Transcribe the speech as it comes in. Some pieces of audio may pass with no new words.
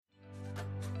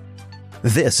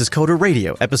This is Coder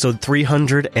Radio, episode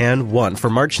 301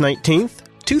 for March 19th,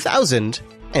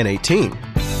 2018.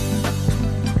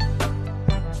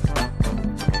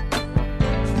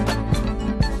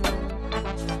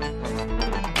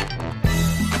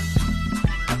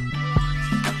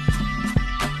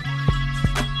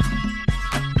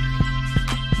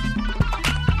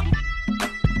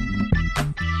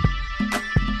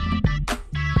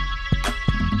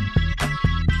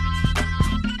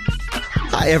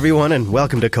 Hi, everyone, and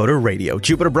welcome to Coder Radio,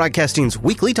 Jupiter Broadcasting's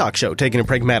weekly talk show taking a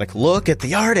pragmatic look at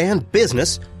the art and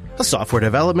business of software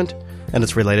development and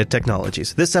its related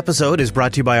technologies. This episode is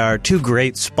brought to you by our two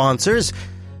great sponsors,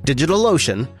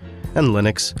 DigitalOcean and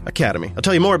Linux Academy. I'll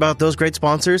tell you more about those great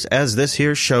sponsors as this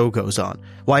here show goes on.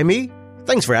 Why me?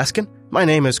 Thanks for asking. My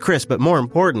name is Chris, but more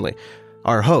importantly,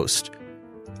 our host.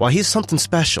 Why, he's something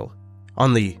special.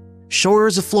 On the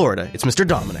shores of Florida, it's Mr.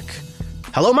 Dominic.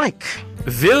 Hello, Mike.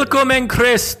 Welcome,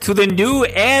 Chris, to the new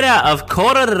era of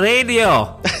Coder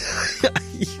Radio.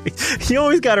 You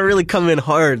always got to really come in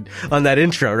hard on that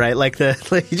intro, right?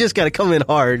 You just got to come in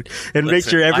hard and make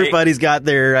sure everybody's got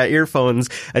their earphones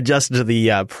adjusted to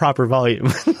the proper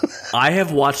volume. I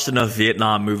have watched enough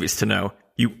Vietnam movies to know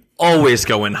you always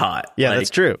go in hot. Yeah,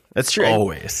 that's true. That's true.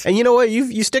 Always. And you know what?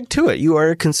 You stick to it. You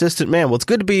are a consistent man. Well, it's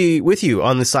good to be with you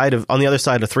on the other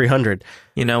side of 300.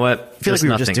 You know what? I feel like we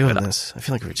were just doing this. I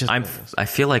feel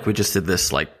like we just did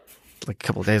this like a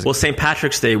couple of days ago. Well, St.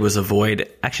 Patrick's Day was a void.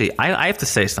 Actually, I have to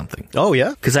say something. Oh,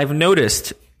 yeah? Because I've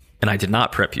noticed, and I did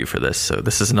not prep you for this, so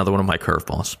this is another one of my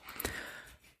curveballs.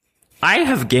 I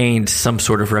have gained some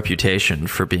sort of reputation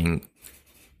for being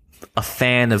a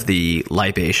fan of the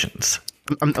libations.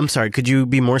 I'm sorry, could you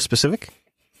be more specific?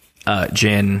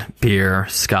 Gin, beer,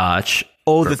 scotch.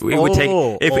 If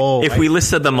we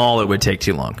listed them all, it would take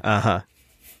too long. Uh-huh.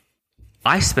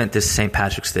 I spent this St.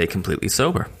 Patrick's Day completely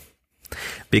sober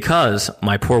because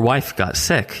my poor wife got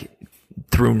sick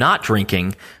through not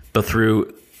drinking, but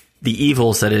through the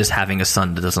evils that is having a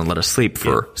son that doesn't let us sleep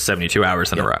for 72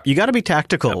 hours in a row. You got to be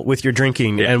tactical with your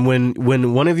drinking. And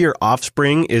when one of your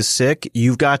offspring is sick,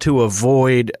 you've got to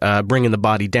avoid bringing the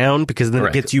body down because then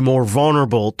it gets you more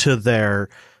vulnerable to their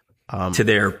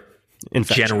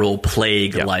infection. General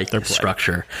plague-like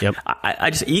structure. Yep. I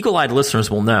just eagle-eyed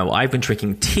listeners will know I've been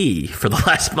drinking tea for the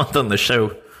last month on the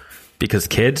show because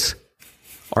kids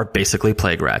are basically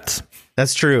plague rats.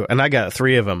 That's true, and I got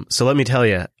 3 of them. So let me tell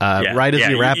you, right as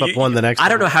we wrap up one, the next I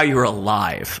don't know how you were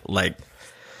alive.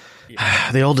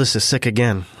 The oldest is sick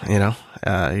again, you know.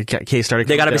 Case started.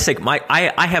 They got to be sick.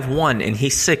 I have one, and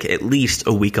he's sick at least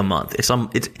a week a month. It's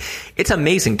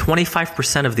amazing.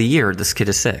 25% of the year, this kid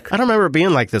is sick. I don't remember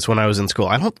being like this when I was in school.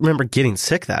 I don't remember getting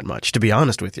sick that much, to be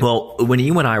honest with you. Well, when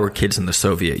you and I were kids in the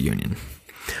Soviet Union,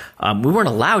 we weren't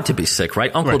allowed to be sick,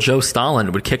 right? Uncle Joe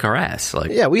Stalin would kick our ass.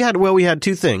 We had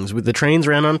 2 things. The trains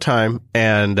ran on time,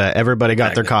 and everybody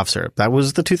got their cough syrup. That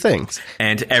was the 2 things.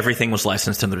 And everything was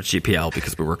licensed under the GPL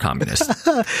because we were communists.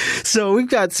 So we've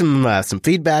got some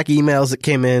feedback emails that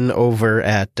came in over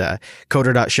at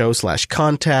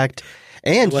coder.show/contact.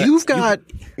 And you've got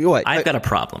what? I've got a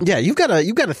problem. Yeah, you've got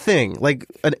a thing, like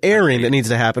an airing that needs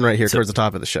to happen right here towards the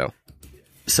top of the show.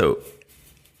 So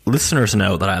listeners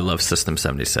know that I love System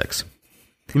 76.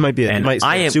 You might be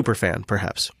a super fan,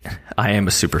 perhaps. I am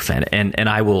a super fan. And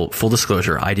I will, full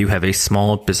disclosure, I do have a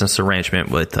small business arrangement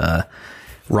with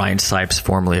Ryan Sipes,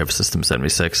 formerly of System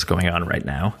 76, going on right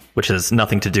now, which has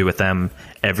nothing to do with them,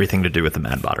 everything to do with the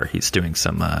Mad Botter. He's doing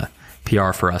some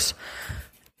PR for us.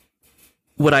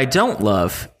 What I don't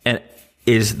love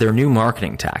is their new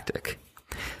marketing tactic.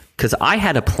 Because I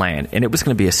had a plan, and it was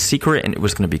going to be a secret, and it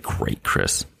was going to be great,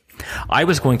 Chris. I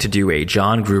was going to do a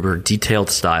John Gruber detailed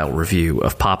style review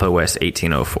of Pop! OS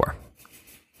 1804.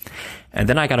 And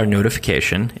then I got a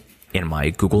notification in my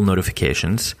Google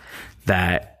notifications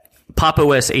that Pop!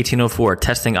 OS 1804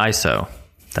 testing ISO.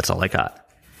 That's all I got.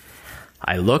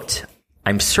 I looked.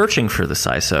 I'm searching for this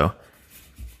ISO.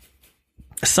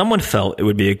 Someone felt it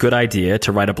would be a good idea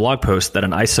to write a blog post that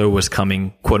an ISO was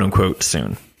coming, quote unquote,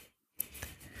 soon.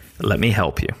 Let me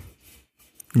help you.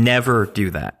 Never do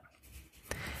that.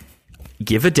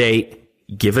 Give a date,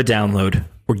 give a download,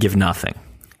 or give nothing.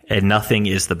 And nothing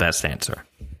is the best answer.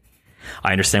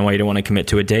 I understand why you don't want to commit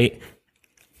to a date.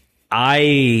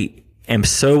 I am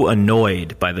so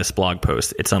annoyed by this blog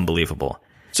post. It's unbelievable.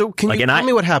 So can you tell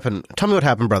me what happened? Tell me what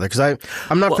happened, brother, because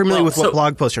I'm not familiar with what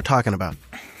blog post you're talking about.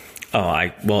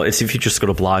 It's if you just go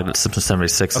to blog, System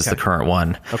 76 is the current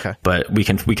one. Okay. But we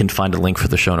can find a link for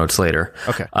the show notes later.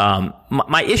 Okay.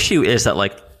 My issue is that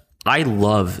I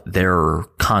love their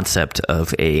concept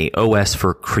of a OS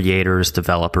for creators,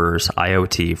 developers,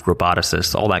 IoT,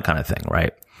 roboticists, all that kind of thing,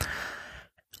 right?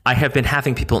 I have been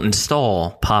having people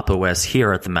install Pop! OS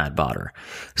here at the Mad Botter.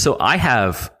 So I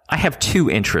have two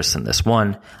interests in this.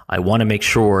 One, I want to make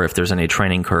sure if there's any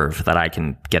training curve that I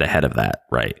can get ahead of that,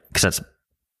 right? Because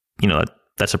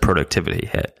that's a productivity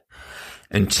hit.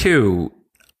 And two,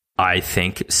 I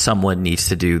think someone needs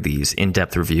to do these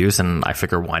in-depth reviews, and I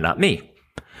figure, why not me?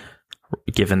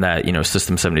 Given that,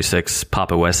 System 76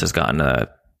 Pop! OS has gotten a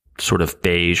sort of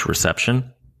beige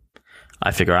reception, I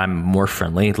figure I'm more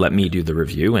friendly. Let me do the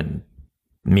review, and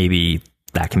maybe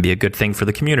that can be a good thing for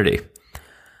the community.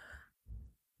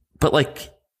 But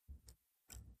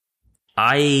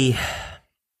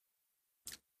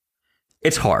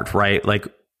it's hard, right? Like,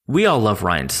 we all love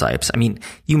Ryan Sipes. I mean,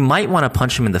 you might want to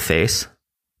punch him in the face,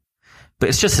 but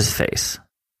it's just his face.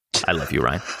 I love you,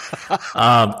 Ryan.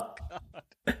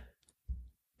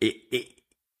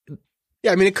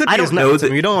 Yeah, I mean, it could be his nuts.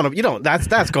 You don't want to.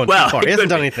 That's going too far. He hasn't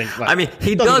done anything.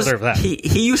 He does.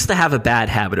 He used to have a bad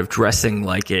habit of dressing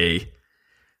like a,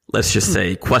 let's just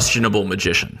say, questionable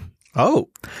magician. Oh,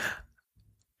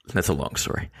 that's a long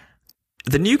story.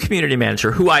 The new community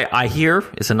manager, who I hear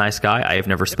is a nice guy, I have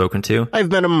never spoken to. I've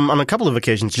met him on a couple of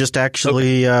occasions. Just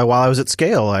actually, while I was at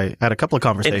Scale, I had a couple of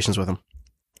conversations with him.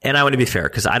 And I want to be fair,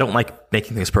 because I don't like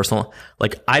making things personal.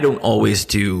 Like, I don't always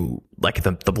do like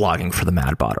the blogging for the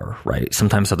Mad Botter, right?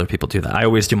 Sometimes other people do that. I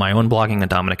always do my own blogging at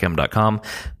DominicM.com,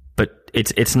 but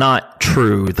it's not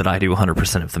true that I do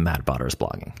 100% of the Mad Botter's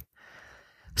blogging.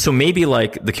 So maybe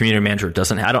like the community manager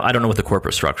doesn't, I don't know what the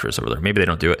corporate structure is over there. Maybe they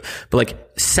don't do it, but like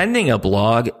sending a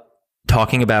blog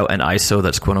talking about an ISO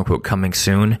that's quote unquote coming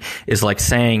soon is like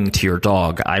saying to your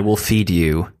dog, I will feed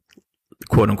you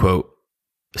quote unquote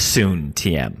soon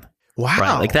TM. Wow.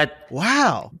 Right? Like that.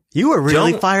 Wow. You were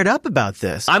really fired up about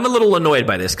this. I'm a little annoyed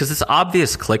by this because it's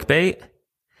obvious clickbait.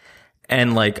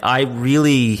 And like, I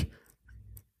really,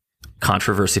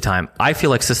 controversy time, I feel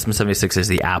like System 76 is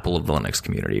the Apple of the Linux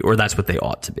community, or that's what they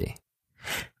ought to be.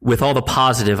 With all the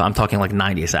positive, I'm talking like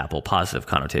 90s Apple, positive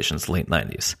connotations, late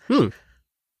 90s.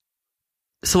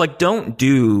 So like, don't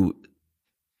do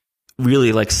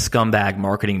really like scumbag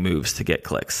marketing moves to get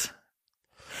clicks.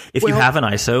 If you have an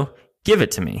ISO, give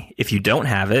it to me. If you don't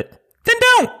have it, then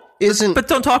don't. But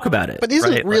don't talk about it. But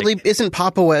isn't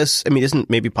Pop! OS, isn't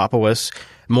maybe Pop! OS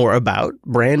more about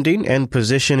branding and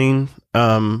positioning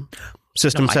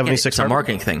System 76? It's a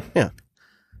marketing thing. Yeah.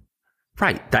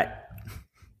 Right.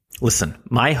 Listen,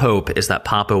 my hope is that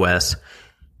Pop! OS,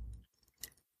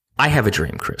 I have a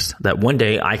dream, Chris, that one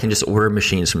day I can just order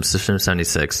machines from System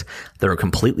 76 that are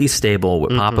completely stable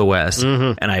with Pop! OS,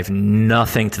 and I have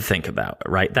nothing to think about,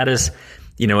 right? That is,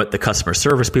 the customer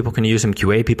service people can use them,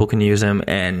 QA people can use them,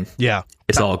 and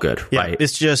it's all good, right?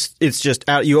 It's just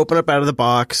out. You open up out of the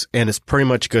box, and it's pretty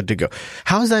much good to go.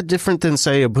 How is that different than,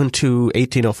 say, Ubuntu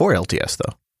 18.04 LTS,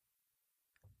 though?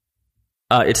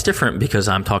 It's different because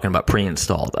I'm talking about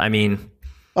pre-installed.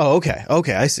 Oh, okay.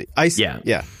 I see.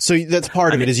 Yeah. So that's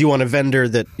part of it, is you want a vendor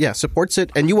that, supports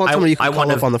it, and you want somebody you can call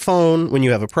up on the phone when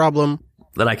you have a problem.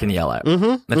 That I can yell at.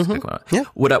 That's a big one. Yeah.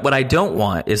 What I don't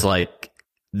want is like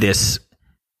this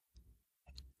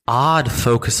odd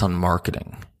focus on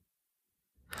marketing.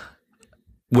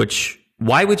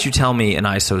 Why would you tell me an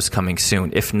ISO is coming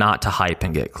soon if not to hype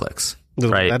and get clicks?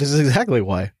 Right? That is exactly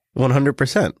why.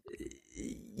 100%.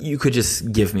 You could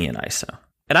just give me an ISO.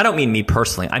 And I don't mean me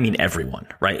personally. I mean everyone,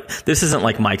 right? This isn't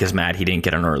like Mike is mad he didn't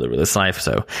get an early release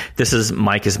ISO. This is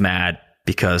Mike is mad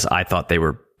because I thought they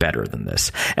were better than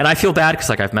this. And I feel bad because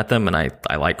like I've met them and I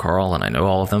like Carl and I know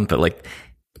all of them. But like,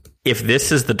 if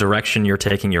this is the direction you're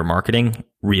taking your marketing,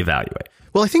 reevaluate.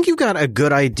 Well, I think you've got a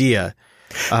good idea.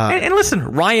 And listen,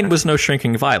 Ryan was no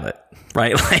shrinking violet,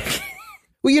 right? Like,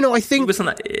 well, I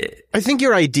think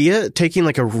your idea, taking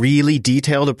like a really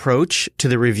detailed approach to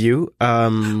the review.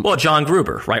 Well, John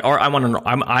Gruber, right?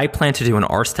 I plan to do an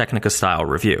Ars Technica style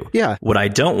review. Yeah. What I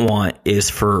don't want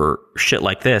is for shit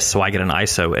like this. So I get an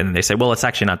ISO and they say, well, it's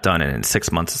actually not done. And in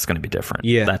 6 months, it's going to be different.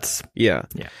 Yeah. Yeah.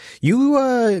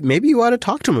 You, maybe you ought to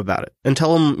talk to him about it and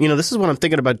tell him, this is what I'm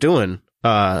thinking about doing.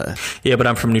 Yeah, but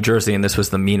I'm from New Jersey and this was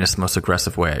the meanest, most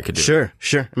aggressive way I could do it.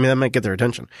 Sure. That might get their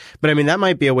attention. But that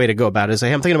might be a way to go about it. Is,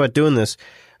 hey, I'm thinking about doing this.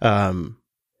 I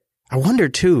wonder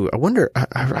too. I wonder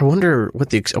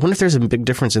if there's a big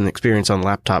difference in the experience on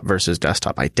laptop versus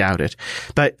desktop. I doubt it.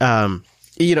 But,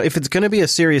 if it's going to be a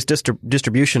serious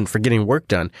distribution for getting work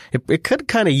done, it could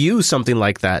kind of use something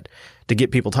like that to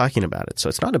get people talking about it. So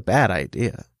it's not a bad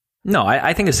idea. No,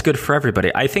 I think it's good for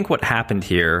everybody. I think what happened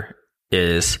here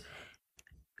is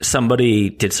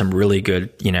somebody did some really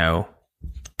good,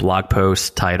 blog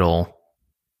post, title,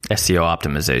 SEO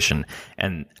optimization,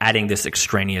 and adding this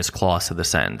extraneous clause to the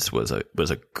sentence was a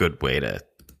good way to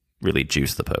really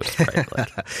juice the post, right? Like,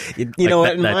 you know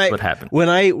what? That's what happened. When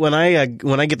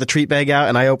I get the treat bag out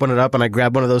and I open it up and I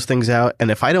grab one of those things out,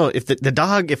 and if I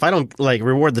don't like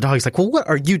reward the dog, he's like, well, what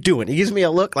are you doing? He gives me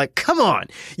a look like, come on,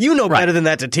 you know better than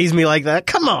that to tease me like that.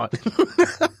 Come on.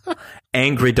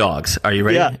 Angry dogs. Are you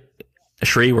ready? Yeah.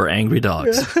 Shree, we're angry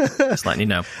dogs. Just letting you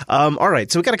know. All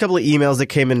right. So we got a couple of emails that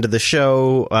came into the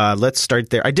show. Let's start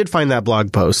there. I did find that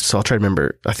blog post, so I'll try to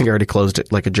remember. I think I already closed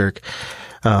it like a jerk.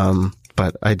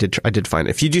 But I did find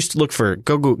it. If you just look for,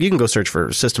 you can go search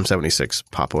for System 76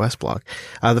 Pop! OS blog.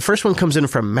 The first one comes in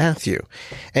from Matthew,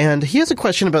 and he has a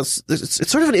question about, it's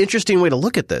sort of an interesting way to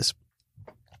look at this.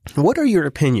 What are your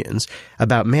opinions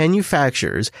about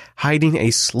manufacturers hiding a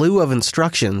slew of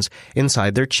instructions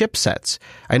inside their chipsets?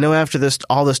 I know after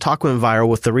all this talk went viral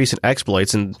with the recent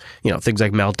exploits and, things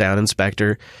like Meltdown and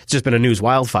Spectre, it's just been a news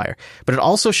wildfire. But it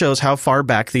also shows how far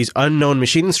back these unknown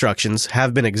machine instructions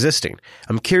have been existing.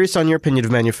 I'm curious on your opinion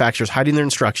of manufacturers hiding their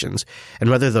instructions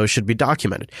and whether those should be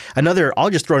documented.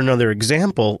 I'll just throw another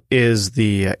example is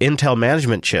the Intel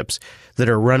management chips that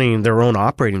are running their own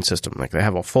operating system. Like they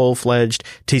have a full-fledged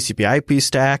TCP/IP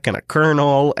stack and a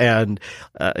kernel, and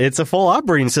it's a full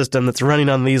operating system that's running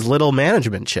on these little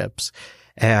management chips.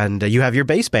 And you have your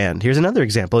baseband. Here's another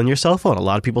example in your cell phone. A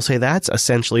lot of people say that's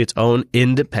essentially its own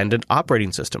independent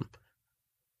operating system.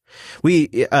 We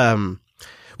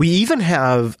even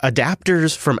have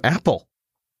adapters from Apple.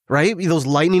 Right? Those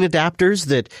lightning adapters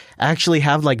that actually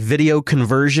have like video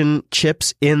conversion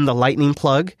chips in the lightning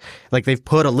plug. Like they've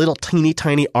put a little teeny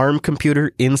tiny ARM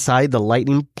computer inside the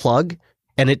lightning plug,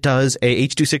 and it does a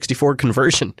H.264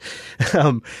 conversion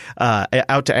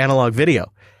out to analog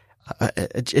video.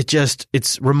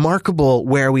 It's remarkable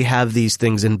where we have these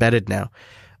things embedded now.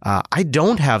 I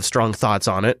don't have strong thoughts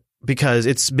on it because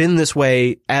it's been this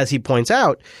way, as he points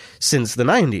out, since the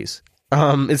 90s.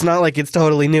 It's not like it's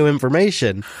totally new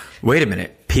information. Wait a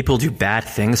minute. People do bad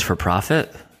things for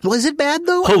profit? Well, is it bad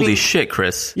though? Holy shit,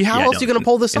 Chris. How else are you going to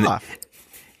pull this off?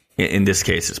 In this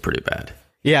case, it's pretty bad.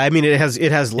 Yeah, I mean, it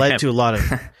has led to a lot of.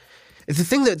 The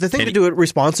thing to do it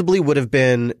responsibly would have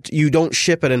been you don't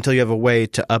ship it until you have a way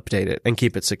to update it and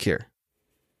keep it secure.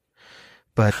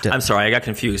 But I'm sorry, I got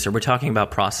confused. Are we talking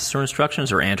about processor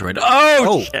instructions or Android?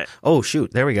 Oh,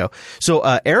 shoot. There we go. So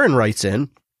Aaron writes in.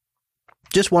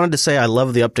 Just wanted to say I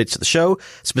love the updates to the show,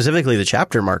 specifically the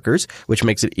chapter markers, which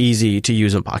makes it easy to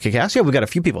use in Pocket Cast. Yeah, we got a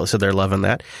few people that said they're loving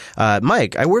that.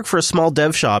 Mike, I work for a small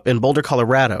dev shop in Boulder,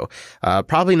 Colorado,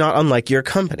 probably not unlike your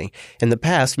company. In the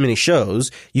past many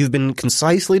shows, you've been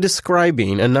concisely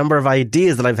describing a number of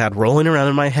ideas that I've had rolling around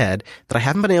in my head that I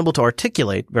haven't been able to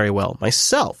articulate very well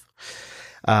myself.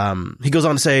 He goes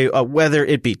on to say, whether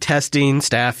it be testing,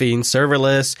 staffing,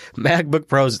 serverless, MacBook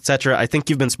Pros, etc., I think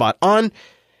you've been spot on.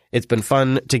 It's been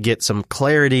fun to get some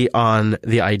clarity on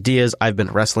the ideas I've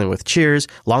been wrestling with. Cheers.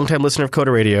 Longtime listener of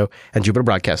Coder Radio and Jupiter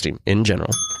Broadcasting in general.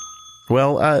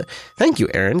 Well, thank you,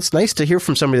 Aaron. It's nice to hear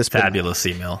from somebody that's fabulous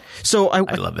email. So I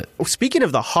love it. Speaking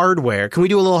of the hardware, can we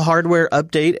do a little hardware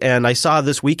update? And I saw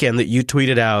this weekend that you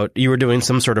tweeted out you were doing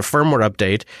some sort of firmware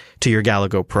update to your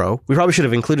Galago Pro. We probably should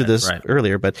have included this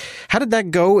earlier, but how did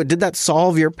that go? Did that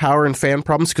solve your power and fan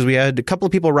problems? Because we had a couple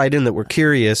of people write in that were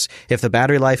curious if the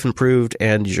battery life improved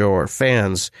and your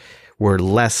fans were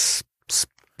less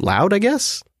loud, I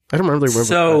guess? I don't remember.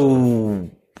 So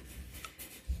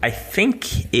I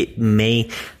think it may.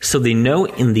 So the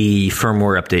note in the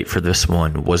firmware update for this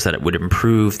one was that it would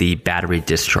improve the battery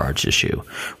discharge issue,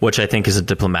 which I think is a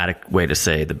diplomatic way to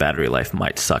say the battery life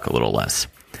might suck a little less.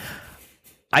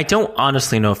 I don't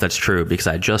honestly know if that's true because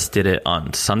I just did it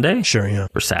on Sunday,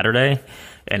 or Saturday,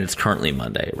 and it's currently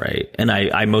Monday, right? And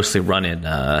I mostly run in,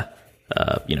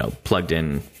 plugged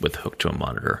in with hooked to a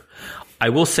monitor. I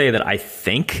will say that I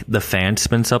think the fan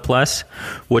spins up less,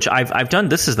 which I've done.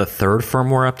 This is the third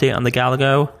firmware update on the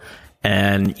Galago,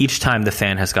 and each time the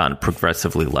fan has gotten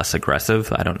progressively less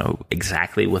aggressive. I don't know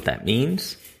exactly what that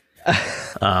means.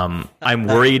 I'm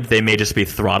worried they may just be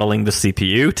throttling the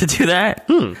CPU to do that,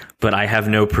 but I have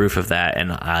no proof of that,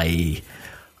 and I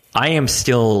am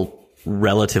still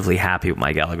relatively happy with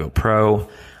my Galago Pro.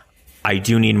 I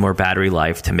do need more battery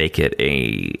life to make it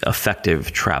a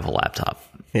effective travel laptop.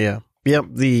 Yeah. Yep.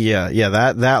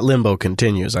 That limbo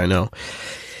continues. I know.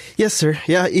 Yes, sir.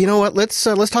 Yeah. You know what? Let's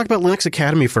talk about Linux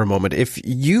Academy for a moment. If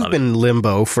you've been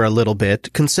limbo for a little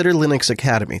bit, consider Linux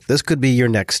Academy. This could be your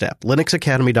next step.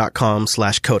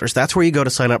 linuxacademy.com/coders. That's where you go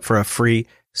to sign up for a free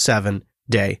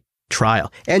 7-day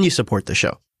trial, and you support the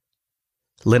show.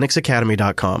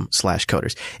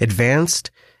 linuxacademy.com/coders.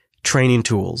 Advanced training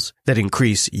tools that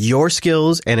increase your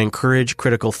skills and encourage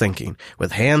critical thinking.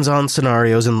 With hands-on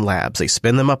scenarios and labs, they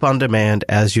spin them up on demand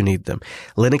as you need them.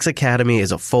 Linux Academy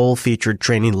is a full-featured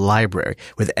training library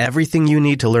with everything you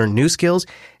need to learn new skills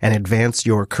and advance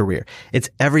your career. It's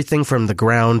everything from the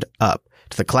ground up,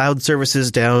 to the cloud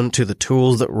services down to the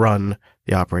tools that run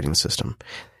the operating system.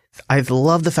 I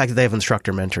love the fact that they have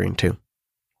instructor mentoring too.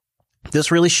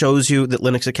 This really shows you that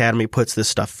Linux Academy puts this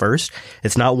stuff first.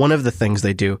 It's not one of the things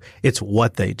they do. It's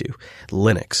what they do.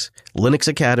 Linux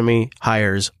Academy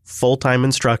hires full-time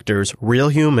instructors, real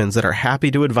humans that are happy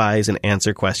to advise and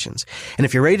answer questions. And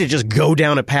if you're ready to just go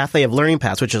down a path, they have Learning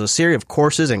Paths, which is a series of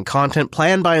courses and content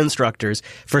planned by instructors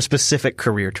for specific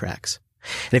career tracks.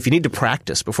 And if you need to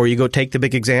practice before you go take the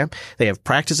big exam, they have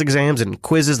practice exams and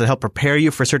quizzes that help prepare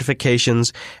you for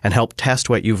certifications and help test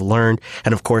what you've learned.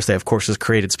 And of course, they have courses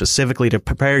created specifically to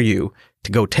prepare you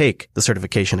to go take the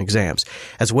certification exams,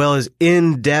 as well as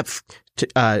in-depth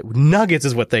nuggets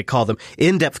is what they call them.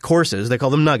 In-depth courses, they call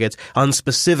them nuggets, on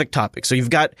specific topics. So you've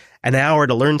got an hour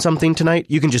to learn something tonight,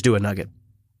 you can just do a nugget.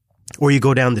 Or you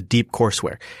go down the deep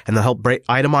courseware, and they'll help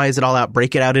itemize it all out,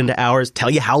 break it out into hours, tell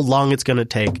you how long it's going to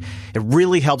take. It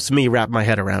really helps me wrap my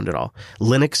head around it all.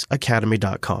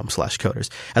 linuxacademy.com/coders,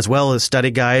 as well as study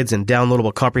guides and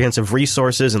downloadable comprehensive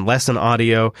resources and lesson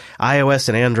audio, iOS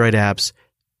and Android apps,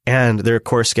 and their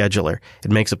course scheduler.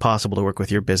 It makes it possible to work with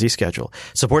your busy schedule.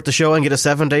 Support the show and get a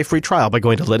 7-day free trial by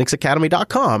going to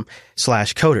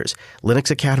linuxacademy.com/coders.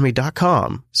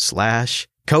 linuxacademy.com/coders.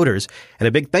 And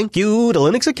a big thank you to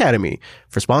Linux Academy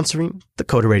for sponsoring the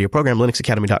Coder Radio program,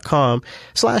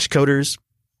 linuxacademy.com/coders.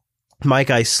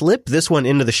 Mike, I slipped this one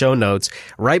into the show notes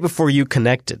right before you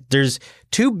connected. There's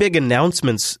two big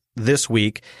announcements this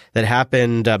week that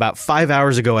happened about 5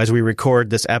 hours ago as we record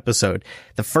this episode.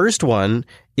 The first one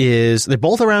is they're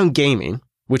both around gaming,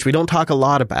 which we don't talk a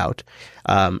lot about.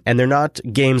 And they're not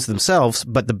games themselves,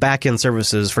 but the back-end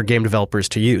services for game developers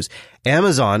to use.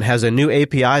 Amazon has a new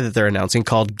API that they're announcing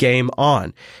called Game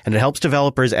On, and it helps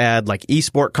developers add like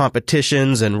esport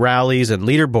competitions and rallies and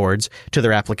leaderboards to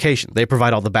their application. They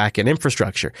provide all the back-end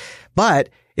infrastructure, but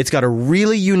it's got a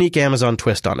really unique Amazon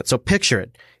twist on it. So picture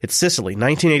it. It's Sicily,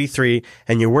 1983,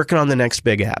 and you're working on the next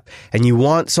big app, and you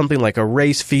want something like a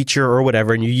race feature or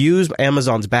whatever, and you use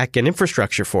Amazon's back-end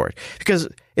infrastructure for it because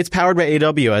it's powered by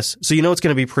AWS, so you know it's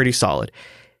going to be pretty solid.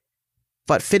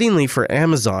 But fittingly for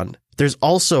Amazon, there's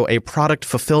also a product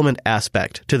fulfillment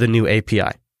aspect to the new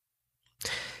API.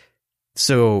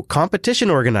 So competition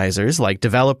organizers like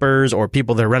developers or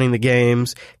people that are running the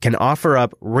games can offer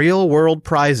up real-world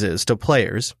prizes to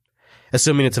players,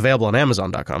 assuming it's available on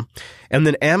Amazon.com, and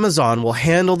then Amazon will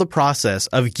handle the process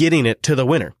of getting it to the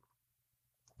winner.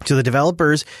 So the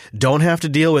developers don't have to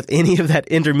deal with any of that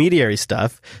intermediary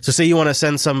stuff. So say you want to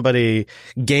send somebody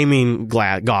gaming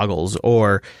goggles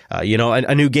or,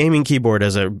 a new gaming keyboard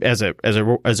as a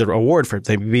reward for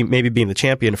maybe being the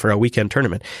champion for a weekend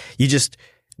tournament.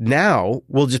 Now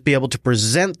we'll just be able to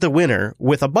present the winner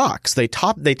with a box. They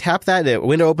tap that, the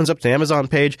window opens up to an Amazon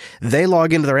page. They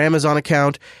log into their Amazon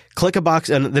account, click a box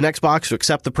and the next box to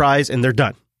accept the prize, and they're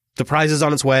done. The prize is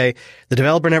on its way. The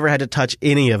developer never had to touch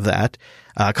any of that.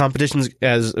 Competitions,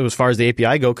 as far as the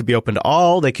API go, could be open to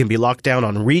all. They can be locked down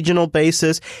on regional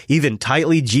basis, even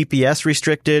tightly GPS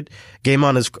restricted. Game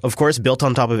On is, of course, built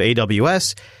on top of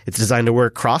AWS. It's designed to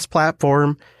work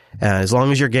cross-platform. As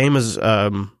long as your game is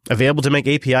available to make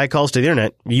API calls to the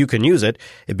internet, you can use it.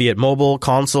 Be it mobile,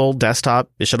 console, desktop,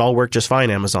 it should all work just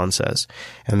fine, Amazon says.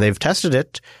 And they've tested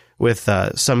it with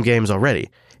some games already.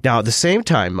 Now, at the same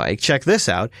time, Mike, check this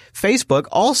out. Facebook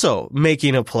also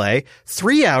making a play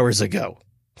 3 hours ago.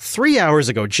 3 hours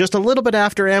ago, just a little bit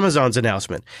after Amazon's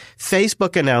announcement,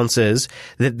 Facebook announces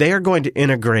that they are going to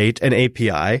integrate an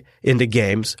API into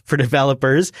games for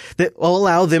developers that will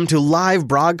allow them to live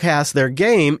broadcast their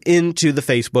game into the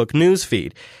Facebook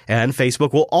newsfeed. And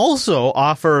Facebook will also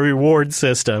offer a reward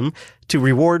system to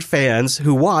reward fans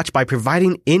who watch by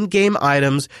providing in-game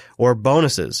items or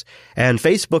bonuses. And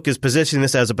Facebook is positioning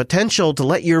this as a potential to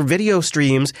let your video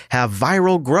streams have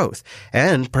viral growth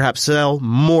and perhaps sell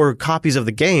more copies of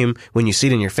the game when you see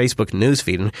it in your Facebook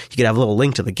newsfeed. And you can have a little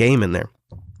link to the game in there.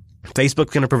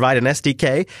 Facebook's going to provide an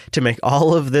SDK to make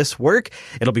all of this work.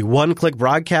 It'll be one-click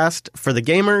broadcast for the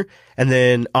gamer, and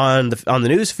then on the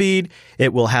news feed,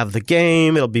 it will have the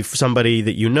game. It'll be for somebody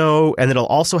that you know, and it'll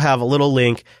also have a little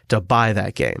link to buy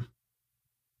that game.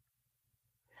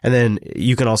 And then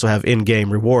you can also have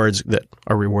in-game rewards that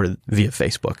are rewarded via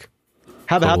Facebook.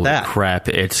 How about Holy that? Crap!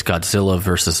 It's Godzilla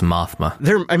versus Mothma.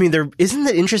 Isn't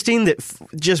it interesting that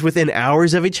just within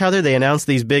hours of each other, they announced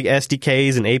these big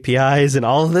SDKs and APIs and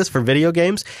all of this for video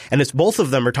games, and it's both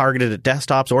of them are targeted at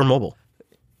desktops or mobile.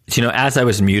 You know, as I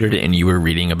was muted and you were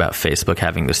reading about Facebook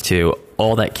having this too,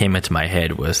 all that came into my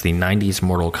head was the 90s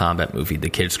Mortal Kombat movie, the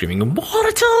kid screaming,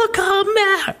 Mortal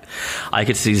Kombat! I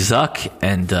could see Zuck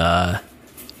and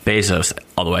Bezos,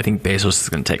 although I think Bezos is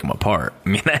going to take them apart. I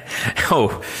mean,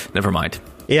 never mind.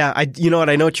 Yeah, you know what?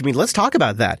 I know what you mean. Let's talk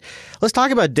about that. Let's talk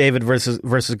about David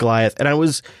versus Goliath. And I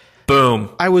was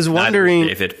wondering,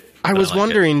 David.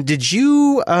 Did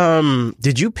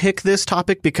you pick this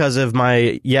topic because of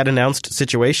my yet announced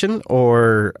situation,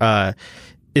 or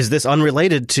is this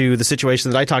unrelated to the situation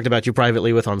that I talked about you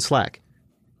privately with on Slack?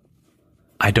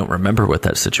 I don't remember what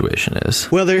that situation is.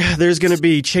 Well, there's going to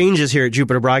be changes here at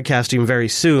Jupiter Broadcasting very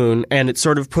soon, and it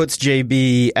sort of puts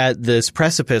JB at this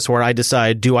precipice where I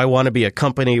decide, do I want to be a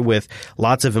company with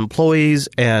lots of employees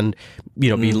and,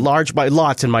 be large by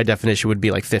lots, in my definition would be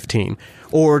like 15,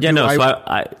 or do I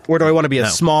want to be a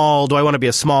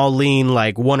small, lean,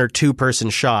 like 1 or 2 person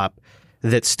shop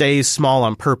that stays small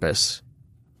on purpose?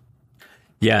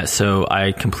 Yeah, so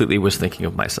I completely was thinking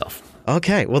of myself.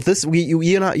 Okay, well,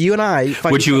 you and I.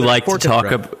 Would you like to talk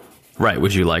about? Right?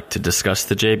 Would you like to discuss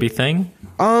the JB thing?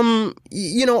 I'll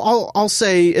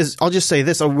just say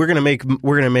this: we're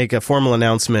gonna make a formal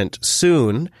announcement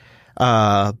soon.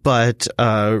 But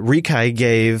Rikai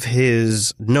gave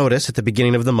his notice at the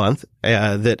beginning of the month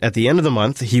that at the end of the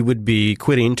month he would be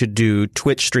quitting to do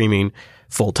Twitch streaming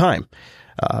full time,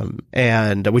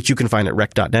 and which you can find at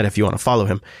rec.net if you want to follow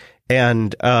him.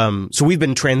 And so we've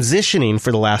been transitioning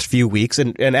for the last few weeks,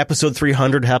 and episode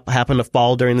 300 happened to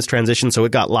fall during this transition, so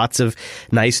it got lots of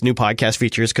nice new podcast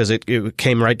features because it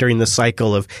came right during the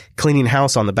cycle of cleaning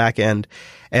house on the back end.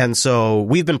 And so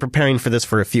we've been preparing for this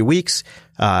for a few weeks.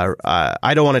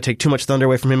 I don't want to take too much thunder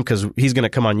away from him because he's going to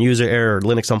come on User Air or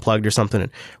Linux Unplugged or something,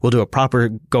 and we'll do a proper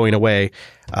going away.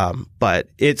 But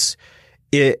it's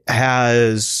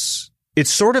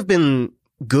sort of been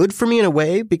good for me in a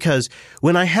way, because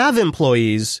when I have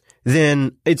employees,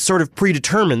 then it's sort of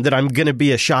predetermined that I'm going to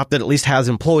be a shop that at least has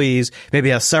employees, maybe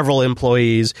has several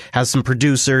employees, has some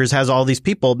producers, has all these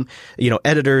people,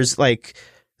 editors, like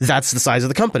that's the size of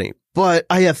the company. But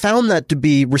I have found that to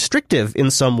be restrictive in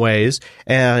some ways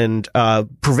and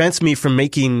prevents me from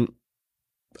making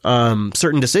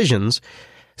certain decisions.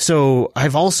 So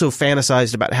I've also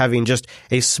fantasized about having just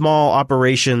a small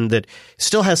operation that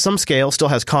still has some scale, still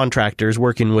has contractors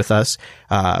working with us,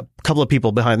 a couple of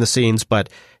people behind the scenes, but,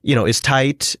 is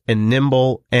tight and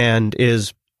nimble and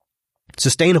is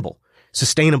sustainable,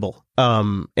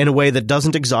 in a way that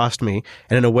doesn't exhaust me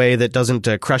and in a way that doesn't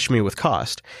crush me with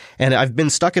cost. And I've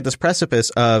been stuck at this precipice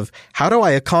of how do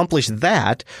I accomplish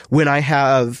that when I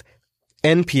have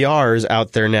NPRs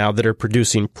out there now that are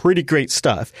producing pretty great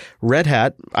stuff. Red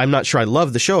Hat, I'm not sure I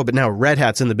love the show, but now Red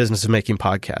Hat's in the business of making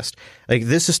podcasts. Like,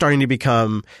 this is starting to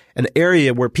become an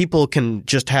area where people can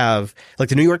just have, like,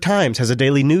 the New York Times has a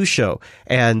daily news show,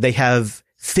 and they have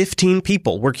 15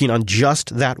 people working on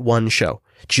just that one show.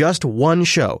 Just one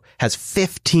show has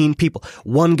 15 people.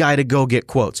 One guy to go get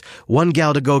quotes. One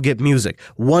gal to go get music.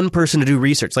 One person to do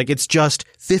research. Like, it's just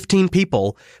 15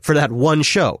 people for that one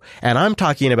show. And I'm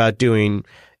talking about doing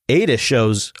 8-ish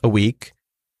shows a week,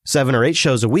 7 or 8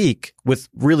 shows a week with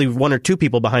really 1 or 2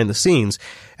 people behind the scenes,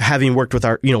 having worked with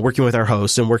working with our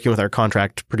hosts and working with our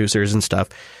contract producers and stuff.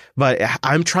 But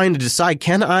I'm trying to decide,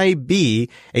 can I be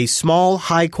a small,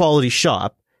 high quality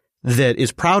shop that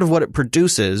is proud of what it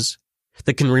produces,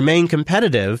 that can remain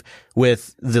competitive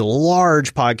with the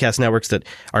large podcast networks that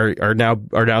are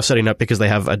now setting up because they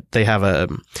have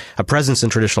a presence in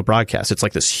traditional broadcast. It's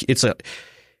like this.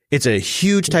 It's a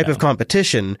huge type of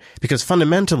competition because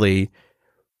fundamentally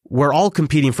we're all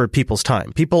competing for people's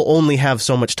time. People only have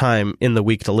so much time in the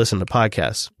week to listen to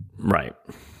podcasts. Right.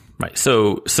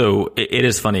 So it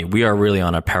is funny. We are really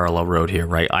on a parallel road here,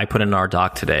 right? I put in our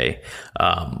doc today,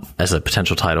 as a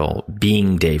potential title,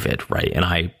 Being David, right? And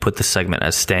I put the segment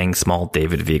as Staying Small,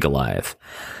 David v. Goliath.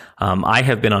 I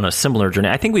have been on a similar journey.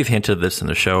 I think we've hinted this in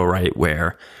the show, right?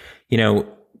 Where,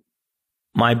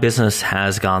 my business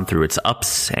has gone through its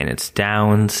ups and its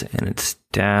downs and its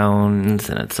downs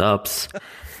and its ups.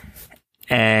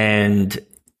 And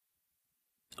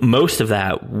most of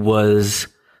that was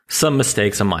some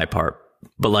mistakes on my part,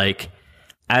 but like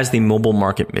as the mobile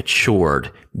market matured,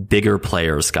 bigger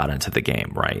players got into the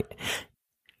game, right?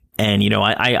 And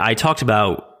I talked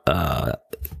about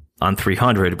on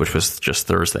 300, which was just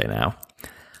Thursday now,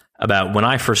 about when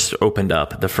I first opened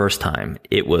up the first time.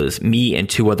 It was me and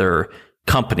 2 other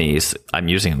companies, I'm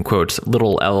using in quotes,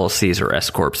 little LLCs or S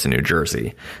Corps in New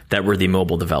Jersey that were the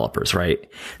mobile developers, right?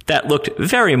 That looked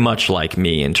very much like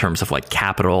me in terms of like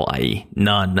capital, i.e.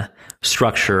 none,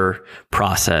 structure,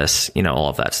 process, all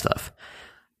of that stuff.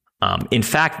 In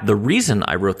fact, the reason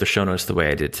I wrote the show notes the way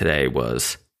I did today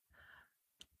was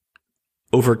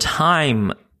over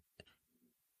time,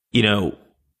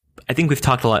 I think we've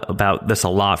talked a lot about this a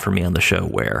lot for me on the show,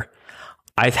 where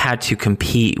I've had to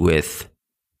compete with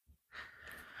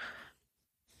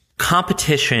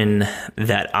competition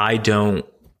that I don't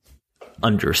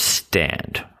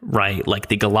understand, right? Like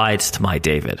the Goliaths to my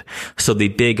David. So the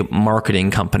big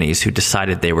marketing companies who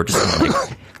decided they were just going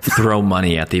to throw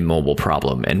money at the mobile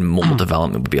problem, and mobile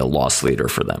development would be a loss leader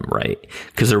for them, right?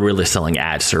 Because they're really selling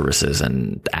ad services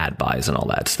and ad buys and all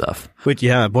that stuff. Which,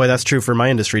 yeah, boy, that's true for my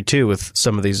industry too, with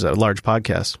some of these large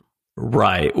podcasts.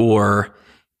 Right. Or,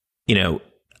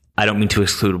 I don't mean to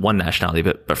exclude one nationality,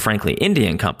 but frankly,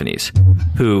 Indian companies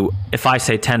who, if I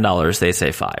say $10, they say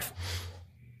 $5.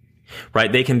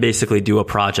 Right? They can basically do a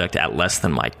project at less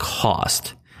than my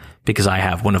cost because I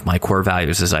have one of my core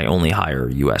values is I only hire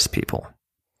US people.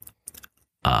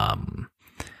 And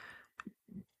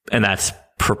that's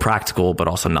for practical, but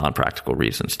also non-practical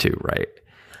reasons too, right?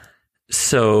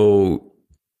 So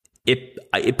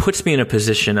it puts me in a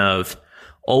position of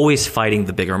always fighting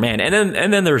the bigger man.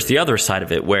 And then there's the other side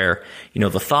of it where, the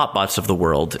ThoughtBots of the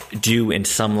world do in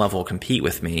some level compete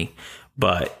with me,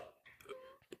 but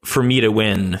for me to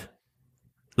win,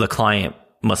 the client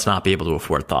must not be able to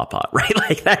afford ThoughtBot, right?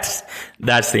 Like that's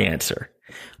the answer.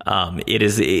 I've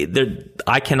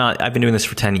been doing this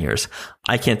for 10 years.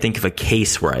 I can't think of a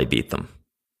case where I beat them.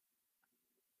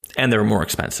 And they're more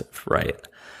expensive, right?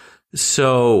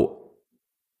 So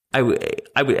I would,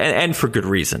 and for good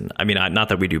reason. I mean, not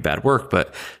that we do bad work,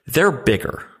 but they're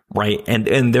bigger, right?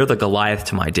 And they're the Goliath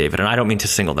to my David. And I don't mean to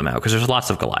single them out because there's lots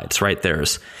of Goliaths, right?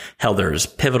 There's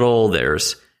Pivotal,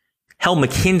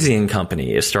 McKinsey and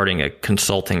Company is starting a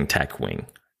consulting tech wing,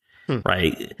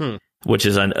 right? Which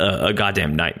is a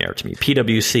goddamn nightmare to me.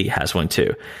 PwC has one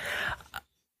too.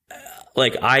 All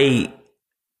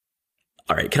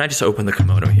right, can I just open the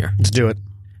kimono here? Let's do it.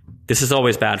 This is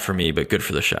always bad for me, but good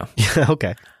for the show.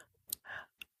 Okay.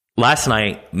 Last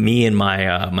night, me and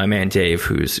my man Dave,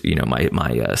 who's my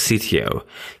CTO,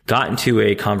 got into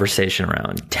a conversation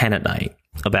around 10 at night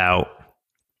about,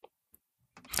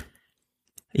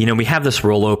 we have this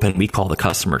role open we call the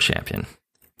customer champion.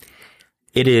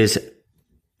 It is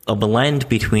a blend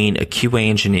between a QA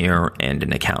engineer and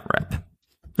an account rep.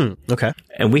 Okay.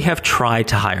 And we have tried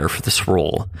to hire for this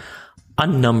role a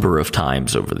number of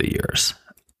times over the years.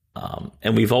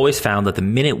 And we've always found that the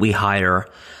minute we hire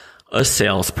a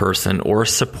salesperson or a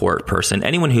support person,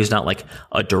 anyone who's not like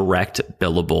a direct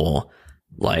billable,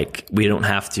 like we don't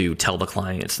have to tell the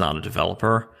client it's not a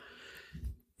developer,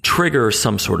 triggers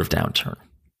some sort of downturn.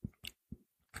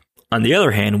 On the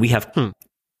other hand, we have...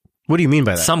 What do you mean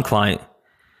by that? Some client...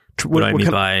 What I mean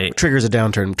by... Triggers a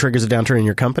downturn. Triggers a downturn in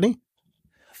your company?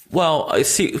 Well,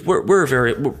 see,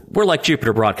 we're like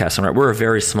Jupiter Broadcasting, right? We're a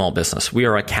very small business. We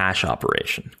are a cash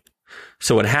operation.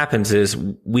 So what happens is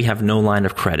we have no line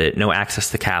of credit, no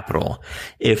access to capital.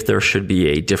 If there should be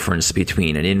a difference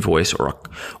between an invoice or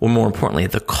more importantly,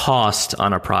 the cost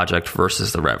on a project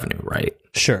versus the revenue, right?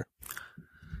 Sure.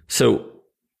 So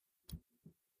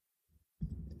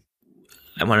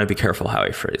I want to be careful how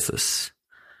I phrase this.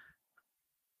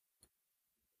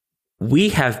 We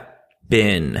have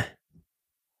been...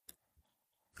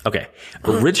 Okay.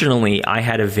 Originally, I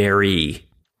had a very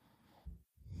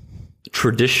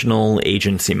traditional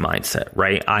agency mindset,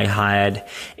 right? I had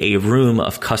a room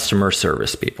of customer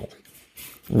service people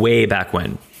way back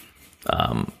when,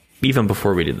 even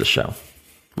before we did the show,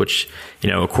 which,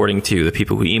 according to the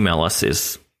people who email us,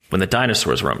 is when the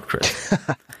dinosaurs roamed, Chris.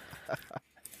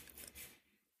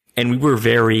 And we were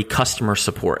very customer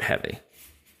support heavy,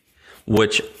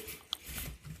 which...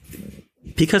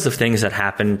 because of things that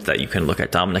happened that you can look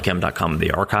at DominicM.com in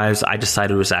the archives, I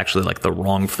decided it was actually like the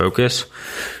wrong focus.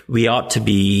 We ought to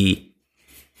be,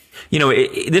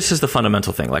 this is the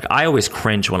fundamental thing. Like I always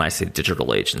cringe when I say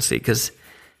digital agency because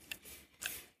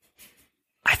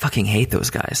I fucking hate those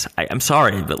guys. I'm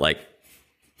sorry, but like,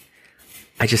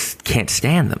 I just can't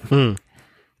stand them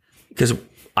because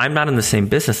I'm not in the same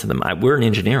business as them. We're an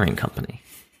engineering company.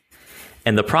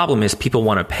 And the problem is people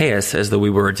want to pay us as though we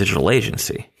were a digital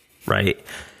agency. Right.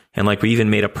 And like we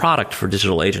even made a product for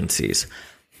digital agencies,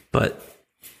 but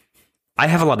I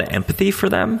have a lot of empathy for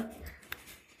them.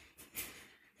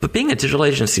 But being a digital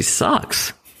agency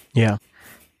sucks. Yeah.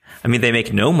 I mean, they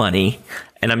make no money,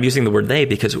 and I'm using the word they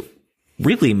because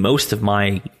really most of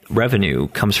my revenue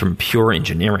comes from pure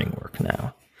engineering work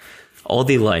now. All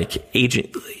the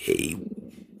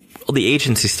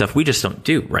agency stuff we just don't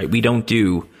do, right? We don't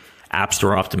do app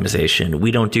store optimization.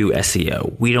 We don't do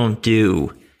SEO. We don't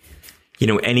do,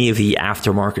 any of the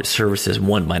aftermarket services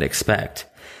one might expect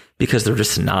because they're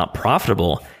just not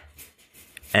profitable.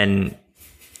 And,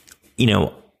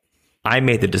 I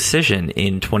made the decision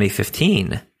in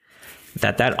 2015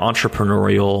 that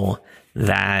entrepreneurial,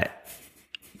 that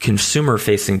consumer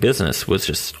facing business was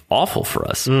just awful for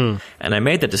us. And I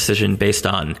made that decision based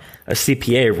on a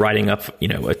CPA writing up, a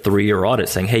 3-year audit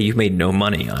saying, hey, you've made no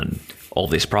money on all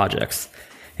these projects.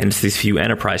 And it's these few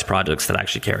enterprise projects that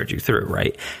actually carried you through,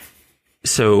 right?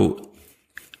 So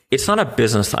it's not a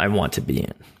business I want to be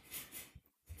in.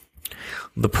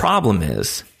 The problem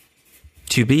is,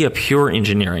 to be a pure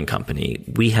engineering company,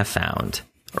 I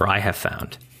have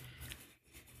found,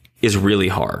 is really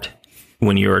hard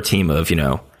when you're a team of,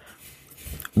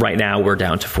 right now we're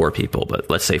down to 4 people, but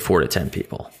let's say 4 to 10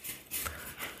 people.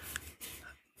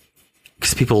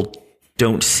 Because people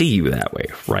don't see you that way,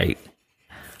 right?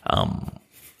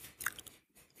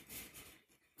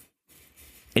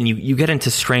 And you get into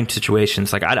strange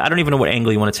situations. Like, I don't even know what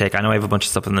angle you want to take. I know I have a bunch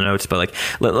of stuff in the notes, but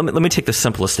let me take the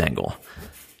simplest angle.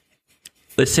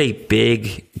 Let's say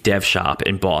big dev shop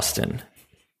in Boston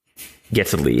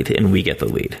gets a lead and we get the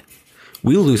lead.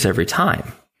 We lose every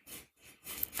time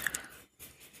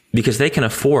because they can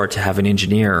afford to have an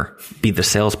engineer be the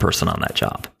salesperson on that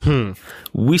job.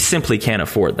 We simply can't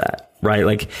afford that, right?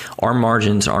 Like, our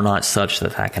margins are not such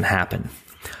that can happen.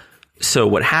 So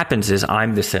what happens is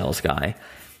I'm the sales guy,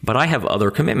 but I have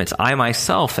other commitments. I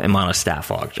myself am on a staff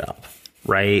aug job,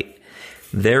 right?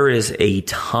 There's a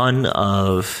ton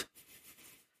of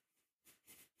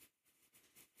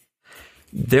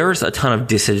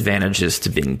disadvantages to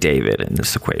being David in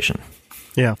this equation.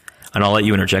 Yeah. And I'll let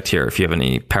you interject here if you have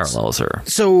any parallels or.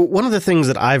 So one of the things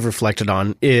that I've reflected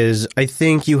on is I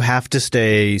think you have to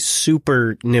stay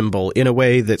super nimble in a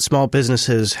way that small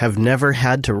businesses have never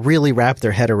had to really wrap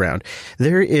their head around.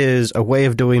 There is a way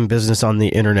of doing business on the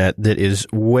internet that is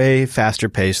way faster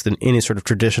paced than any sort of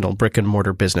traditional brick and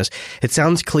mortar business. It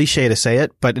sounds cliche to say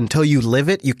it, but until you live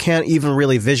it, you can't even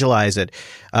really visualize it.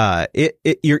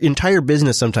 Your entire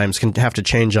business sometimes can have to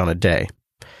change on a day.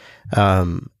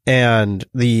 And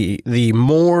the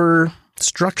more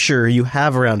structure you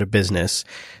have around a business,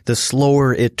 the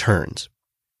slower it turns.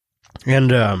 And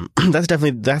that's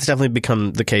definitely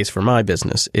become the case for my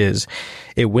business. Is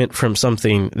it went from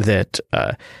something that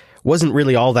wasn't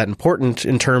really all that important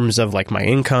in terms of like my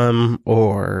income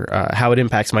or how it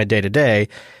impacts my day to day,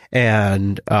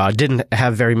 and didn't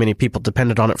have very many people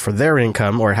dependent on it for their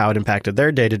income or how it impacted their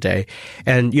day to day.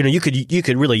 And you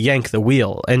could really yank the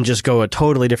wheel and just go a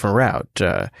totally different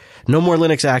route. No more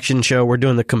Linux Action Show. We're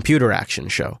doing the Computer Action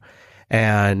Show.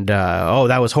 And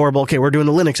that was horrible. Okay, we're doing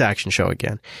the Linux Action Show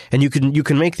again. And you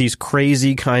can make these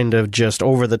crazy kind of just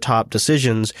over the top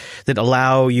decisions that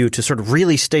allow you to sort of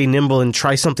really stay nimble and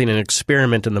try something and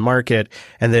experiment in the market,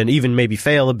 and then even maybe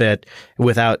fail a bit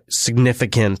without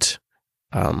significant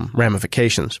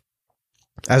ramifications.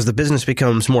 As the business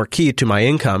becomes more key to my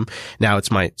income, now it's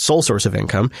my sole source of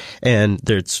income, and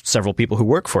there's several people who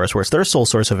work for us where it's their sole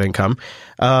source of income.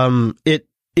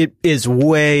 It is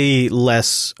way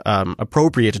less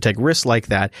appropriate to take risks like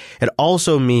that. It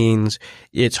also means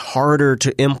it's harder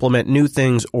to implement new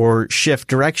things or shift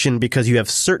direction because you have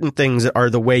certain things that are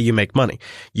the way you make money.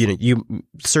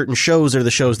 Certain shows are the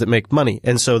shows that make money.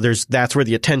 And so that's where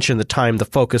the attention, the time, the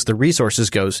focus, the resources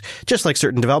goes. Just like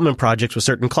certain development projects with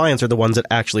certain clients are the ones that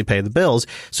actually pay the bills.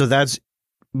 So that's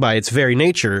by its very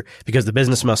nature, because the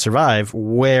business must survive,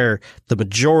 where the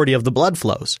majority of the blood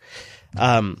flows.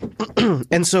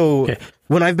 And so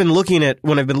when I've been looking at,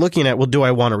 well, do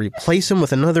I want to replace him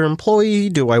with another employee?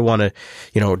 Do I want to,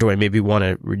 do I maybe want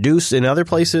to reduce in other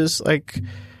places? Like,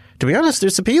 to be honest,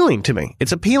 it's appealing to me.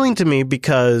 It's appealing to me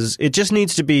because it just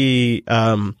needs to be,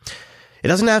 it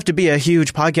doesn't have to be a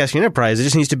huge podcasting enterprise. It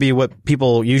just needs to be what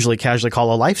people usually casually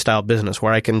call a lifestyle business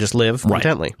where I can just live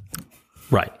contently.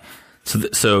 Right.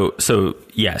 So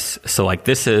yes. So like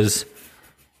this is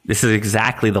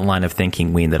exactly the line of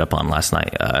thinking we ended up on last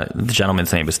night. The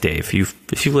gentleman's name is Dave. If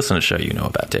you've listened to the show, you know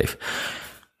about Dave.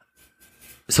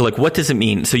 So like, what does it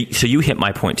mean? So you hit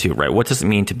my point too, right? What does it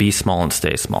mean to be small and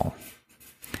stay small?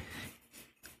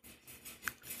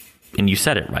 And you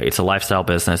said it, right? It's a lifestyle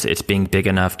business. It's being big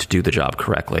enough to do the job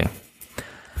correctly.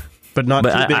 But not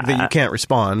too big that you can't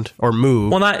respond or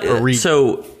move. Well,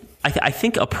 so I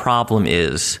think a problem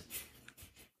is,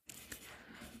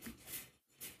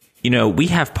 we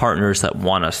have partners that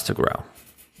want us to grow.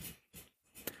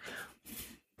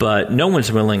 but no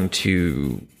one's willing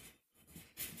to.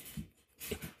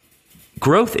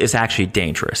 Growth is actually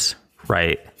dangerous,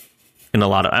 right? In a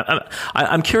lot of,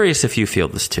 I'm curious if you feel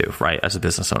this too, right? As a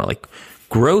business owner, like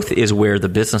growth is where the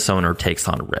business owner takes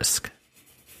on risk.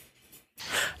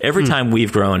 Every time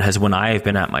we've grown has when I have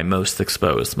been at my most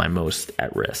exposed, my most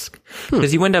at risk.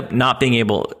 Because you end up not being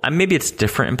able, maybe it's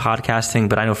different in podcasting,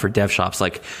 but I know for dev shops,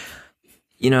 like,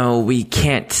 we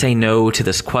can't say no to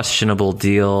this questionable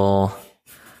deal.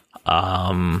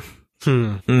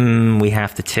 We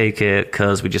have to take it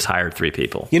because we just hired 3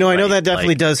 people. I know that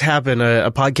definitely does happen.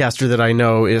 A podcaster that I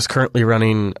know is currently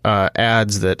running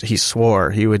ads that he swore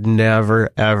he would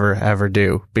never, ever, ever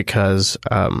do because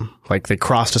they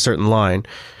crossed a certain line,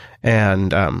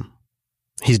 and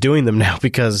he's doing them now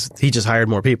because he just hired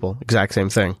more people. Exact same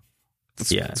thing.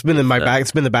 It's been in my back.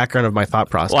 It's been the background of my thought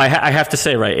process. Well, I have to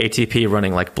say, right, ATP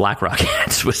running like BlackRock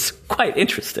ads was quite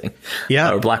interesting.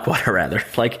 Yeah, or Blackwater rather.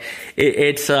 Like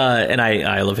it's and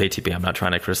I love ATP. I'm not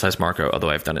trying to criticize Marco, although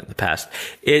I've done it in the past.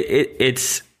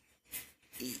 It's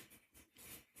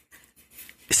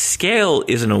scale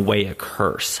is in a way a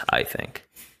curse, I think.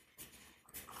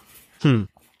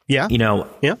 Yeah.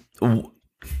 Yeah.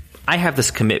 I have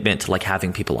this commitment to like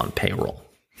having people on payroll,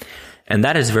 and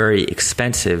that is very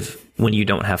expensive when you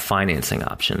don't have financing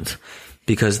options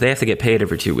because they have to get paid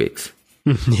every 2 weeks.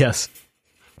 Yes.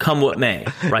 Come what may,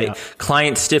 right? Yeah.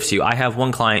 Client stiffs you. I have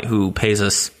one client who pays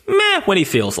us when he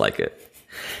feels like it.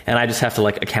 And I just have to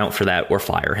like account for that or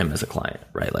fire him as a client,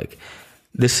 right? Like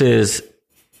this is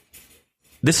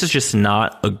just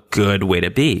not a good way to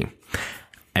be.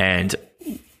 And,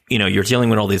 you're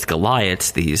dealing with all these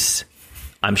Goliaths,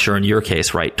 I'm sure in your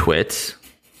case, right? Twits,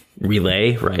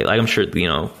 Relay, right? Like I'm sure,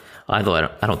 although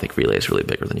I don't think Relay is really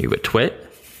bigger than you, but Twit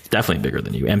is definitely bigger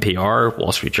than you. NPR,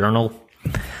 Wall Street Journal.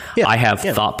 Yeah, I have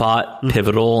ThoughtBot,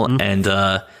 Pivotal, and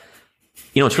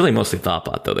it's really mostly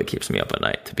ThoughtBot though that keeps me up at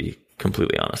night, to be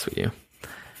completely honest with you.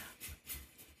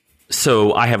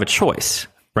 So I have a choice,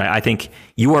 right? I think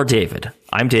you are David.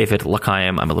 I'm David. Look,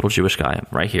 I'm a little Jewish guy. I'm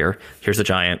right here. Here's a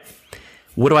giant.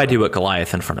 What do I do with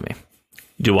Goliath in front of me?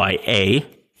 Do I A,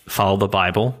 follow the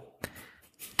Bible,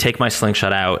 take my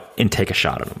slingshot out, and take a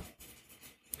shot at him?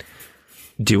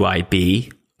 Do I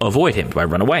B, avoid him? Do I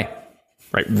run away?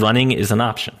 Right? Running is an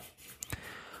option.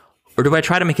 Or do I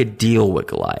try to make a deal with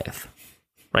Goliath?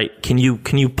 Right? Can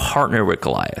you partner with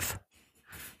Goliath?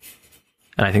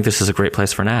 And I think this is a great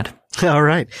place for an ad. All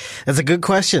right. That's a good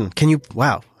question.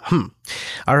 Wow.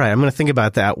 All right. I'm going to think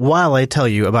about that while I tell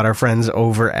you about our friends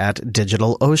over at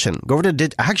DigitalOcean. Go over to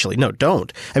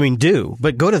do,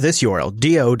 but go to this URL,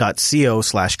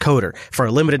 do.co/coder. For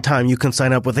a limited time, you can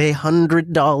sign up with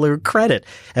 $100 credit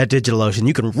at DigitalOcean.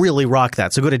 You can really rock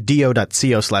that. So go to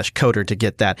do.co/coder to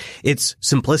get that. It's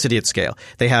simplicity at scale.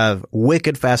 They have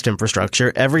wicked fast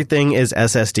infrastructure. Everything is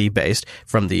SSD based,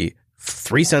 from the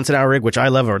 3 cents an hour rig, which I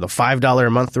love, or the $5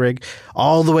 a month rig,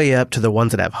 all the way up to the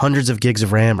ones that have hundreds of gigs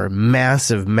of RAM or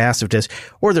massive, massive disks,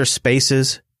 or their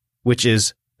Spaces, which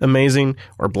is amazing,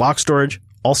 or block storage,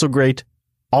 also great,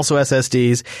 also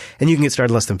SSDs, and you can get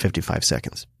started in less than 55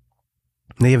 seconds.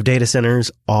 They have data centers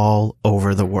all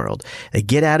over the world. They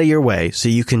get out of your way so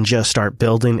you can just start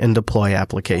building and deploy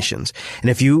applications. And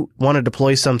if you want to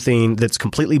deploy something that's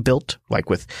completely built,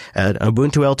 like with an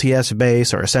Ubuntu LTS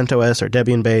base or a CentOS or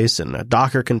Debian base and a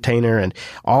Docker container and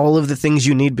all of the things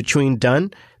you need between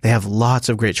done, they have lots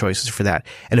of great choices for that.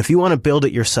 And if you want to build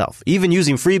it yourself, even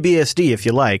using FreeBSD if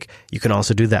you like, you can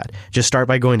also do that. Just start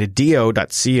by going to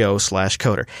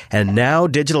do.co/coder. And now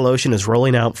DigitalOcean is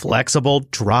rolling out flexible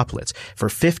droplets. For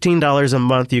 $15 a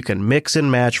month, you can mix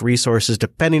and match resources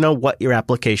depending on what your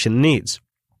application needs.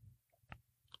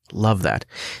 Love that.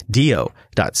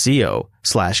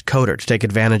 do.co/coder to take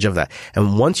advantage of that.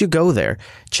 And once you go there,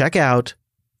 check out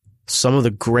some of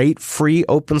the great free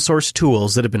open source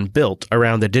tools that have been built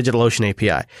around the DigitalOcean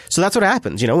API. So that's what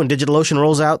happens. When DigitalOcean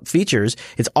rolls out features,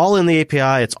 it's all in the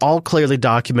API. It's all clearly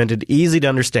documented, easy to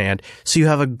understand. So you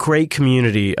have a great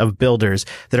community of builders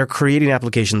that are creating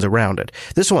applications around it.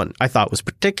 This one I thought was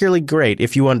particularly great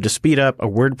if you wanted to speed up a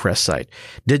WordPress site.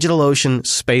 DigitalOcean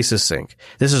Spaces Sync.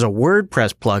 This is a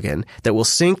WordPress plugin that will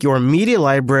sync your media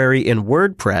library in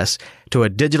WordPress to a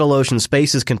DigitalOcean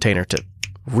Spaces container to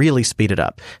really speed it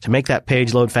up, to make that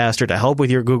page load faster, to help with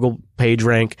your Google page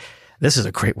rank. This is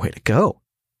a great way to go.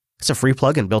 It's a free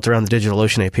plugin built around the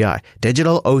DigitalOcean API.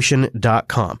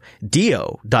 DigitalOcean.com.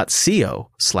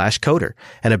 do.co/coder.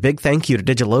 And a big thank you to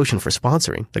DigitalOcean for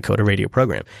sponsoring the Coder Radio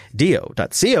program.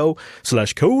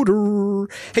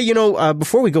 do.co/coder. Hey,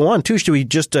 before we go on, too, should we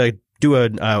just do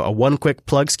a one quick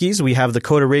plug skis. We have the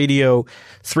Coda Radio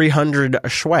 300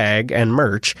 swag and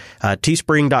merch,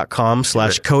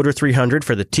 teespring.com/Coder300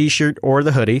 for the t-shirt or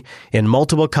the hoodie in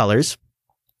multiple colors.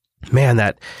 Man,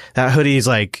 that hoodie is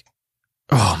like,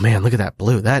 oh man, look at that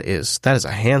blue. That is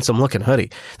a handsome looking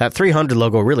hoodie. That 300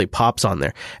 logo really pops on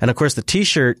there. And of course the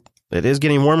t-shirt, it is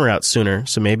getting warmer out sooner,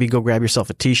 so maybe go grab yourself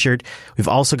a t-shirt. We've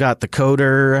also got the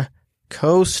Coder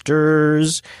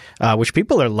coasters, which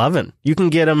people are loving. You can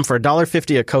get them for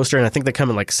 $1.50 a coaster, and I think they come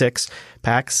in like 6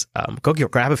 packs. Go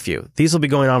grab a few. These will be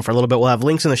going on for a little bit. We'll have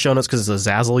links in the show notes because it's a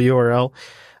Zazzle URL.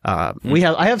 I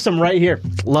have some right here.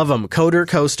 Love them. Coder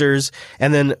coasters.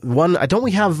 And then one,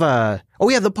 we have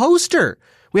the poster.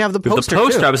 We have the poster. The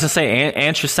poster. Too. I was going to say,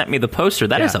 Anne just sent me the poster.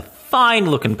 That is a fine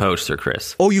looking poster,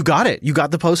 Chris. Oh, you got it. You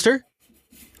got the poster?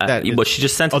 Well, she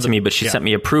just sent it to me, but she sent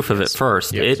me a proof of it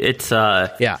first. Yes. I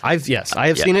have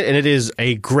seen it, and it is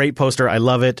a great poster. I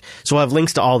love it. So we'll have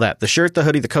links to all that: the shirt, the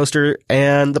hoodie, the coaster,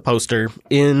 and the poster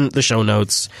in the show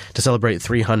notes to celebrate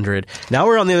 300. Now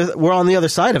we're on the other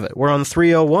side of it. We're on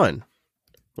 301.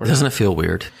 Doesn't it feel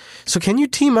weird? So can you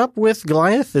team up with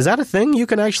Goliath? Is that a thing you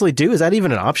can actually do? Is that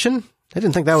even an option? I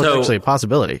didn't think that was actually a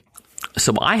possibility.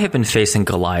 So I have been facing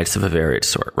Goliaths of a varied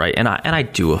sort, right? And I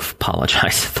do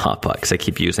apologize to Thoughtbot because I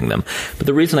keep using them. But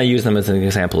the reason I use them as an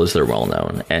example is they're well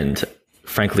known. And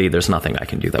frankly, there's nothing I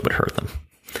can do that would hurt them.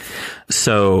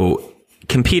 So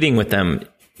competing with them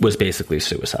was basically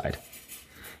suicide.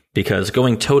 Because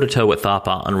going toe-to-toe with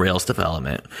Thoughtbot on Rails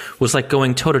development was like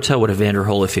going toe-to-toe with Evander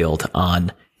Holyfield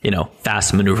on,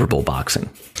 fast maneuverable boxing.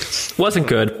 Wasn't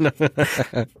good.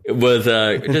 It was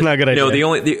not a good idea.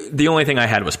 The only thing I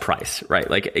had was price, right?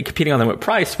 Like competing on them with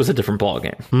price was a different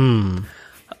ballgame.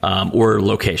 Or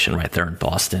location, right? They're in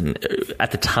Boston. At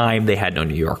the time, they had no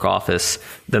New York office.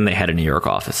 Then they had a New York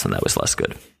office, and that was less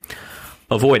good.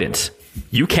 Avoidance.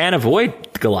 You can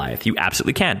avoid Goliath. You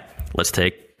absolutely can. Let's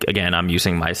take. Again, I'm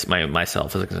using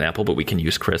myself as an example, but we can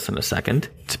use Chris in a second,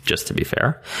 just to be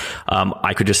fair.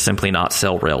 I could just simply not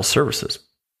sell Rails services.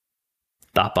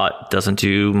 Thoughtbot doesn't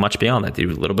do much beyond that. They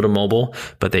do a little bit of mobile,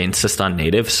 but they insist on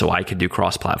native, so I could do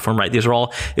cross-platform, right? These are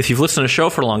all, if you've listened to the show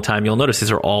for a long time, you'll notice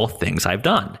these are all things I've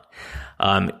done.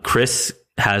 Chris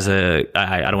has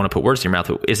I don't want to put words in your mouth,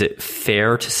 but is it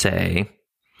fair to say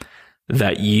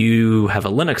that you have a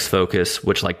Linux focus,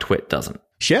 which like Twit doesn't?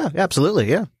 Yeah, absolutely,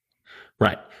 yeah.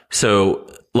 Right. So,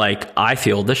 I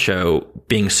feel the show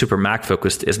being super Mac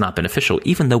focused is not beneficial,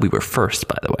 even though we were first,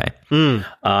 by the way.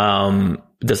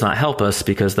 Does not help us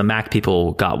because the Mac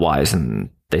people got wise and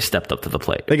they stepped up to the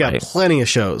plate. They got plenty of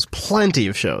shows. I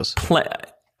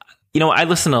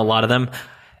listen to a lot of them.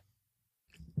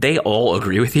 They all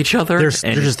agree with each other.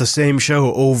 They're just the same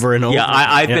show over and over. Yeah,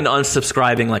 I've been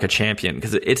unsubscribing like a champion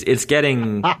because it's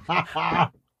getting...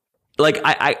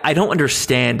 I don't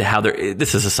understand how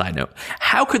this is a side note.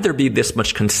 How could there be this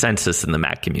much consensus in the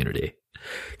Mac community?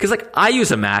 Because I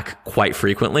use a Mac quite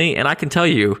frequently, and I can tell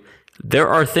you there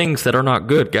are things that are not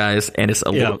good, guys. And it's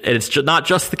not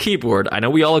just the keyboard. I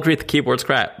know we all agree the keyboard's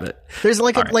crap, but there's a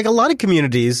lot of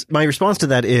communities. My response to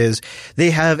that is they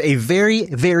have a very,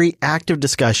 very active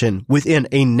discussion within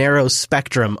a narrow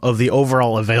spectrum of the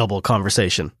overall available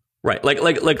conversation. Right.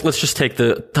 Let's just take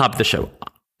the top of the show.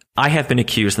 I have been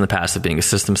accused in the past of being a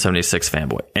System 76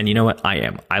 fanboy. And you know what? I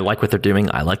am. I like what they're doing.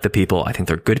 I like the people. I think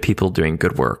they're good people doing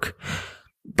good work.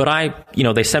 But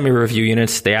they send me review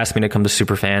units. They ask me to come to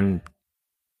Superfan.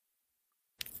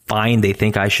 Fine. They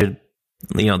think I should,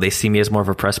 they see me as more of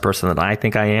a press person than I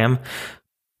think I am.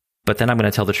 But then I'm going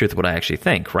to tell the truth of what I actually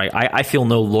think, right? I feel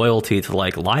no loyalty to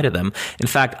lie to them. In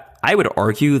fact, I would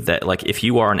argue that if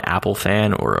you are an Apple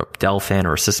fan or a Dell fan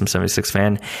or a System 76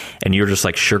 fan and you're just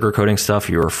sugarcoating stuff,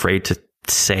 you're afraid to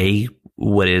say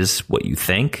what you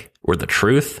think or the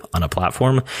truth on a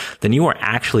platform, then you are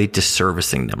actually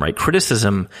disservicing them, right?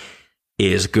 Criticism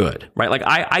is good, right?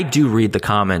 I do read the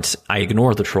comments. I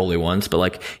ignore the trolly ones,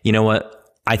 but you know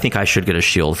what? I think I should get a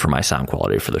shield for my sound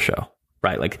quality for the show,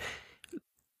 right?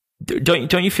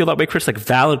 Don't you feel that way, Chris?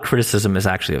 Valid criticism is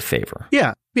actually a favor.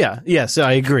 Yes,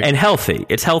 I agree. And healthy.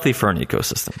 It's healthy for an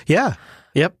ecosystem. Yeah.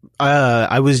 Yep.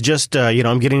 I was just,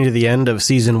 I'm getting to the end of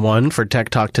season 1 for Tech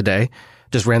Talk Today.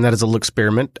 Just ran that as a little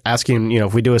experiment, asking,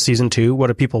 if we do a season 2, what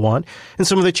do people want? And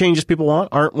some of the changes people want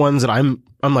aren't ones that I'm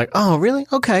like, oh, really?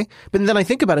 Okay. But then I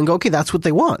think about it and go, okay, that's what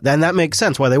they want. Then that makes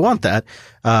sense why they want that.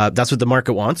 That's what the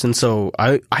market wants. And so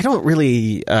I don't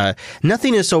really,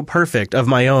 nothing is so perfect of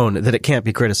my own that it can't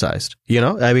be criticized.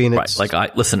 I mean, it's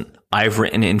right. Listen, I've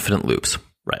written infinite loops,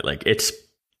 right?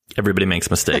 Everybody makes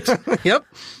mistakes. Yep.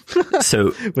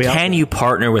 So can you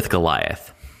partner with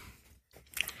Goliath?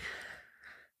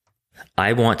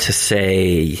 I want to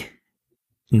say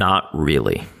Not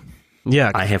really.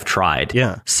 Yeah. I have tried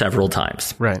several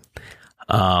times. Right.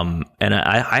 And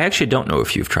I actually don't know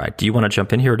if you've tried. Do you want to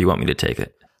jump in here or do you want me to take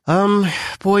it?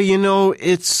 Boy,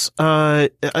 it's,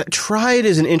 tried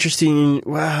is an interesting,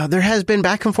 there has been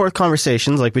back and forth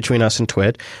conversations like between us and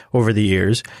Twit over the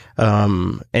years.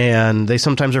 And they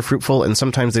sometimes are fruitful and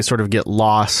sometimes they sort of get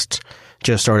lost,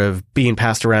 just sort of being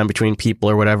passed around between people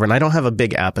or whatever. And I don't have a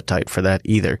big appetite for that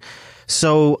either.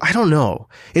 So I don't know.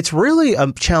 It's really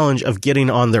a challenge of getting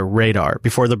on their radar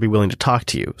before they'll be willing to talk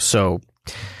to you. So,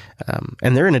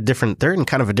 and they're in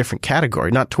kind of a different category,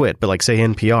 not Twit, but like say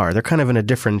NPR. They're kind of in a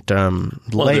different, layer.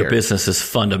 Well, their business is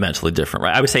fundamentally different,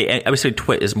 right? I would say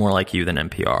Twit is more like you than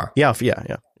NPR. Yeah.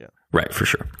 Right, for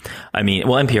sure. I mean,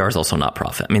 well, NPR is also not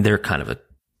profit. I mean, they're kind of a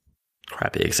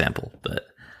crappy example, but,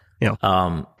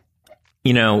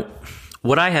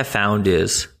 what I have found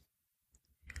is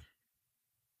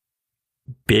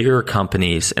bigger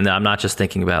companies, and I'm not just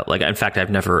thinking about, like, in fact, I've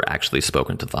never actually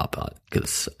spoken to Thoughtbot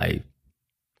because I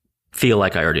feel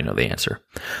like I already know the answer.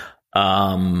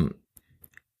 I've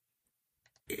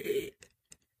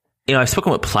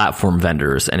spoken with platform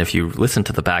vendors, and if you listen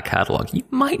to the back catalog, you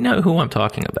might know who I'm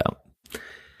talking about.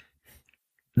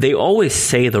 They always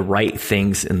say the right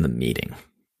things in the meeting,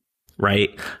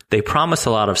 right? They promise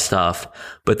a lot of stuff,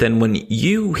 but then when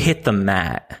you hit the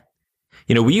mat,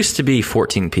 we used to be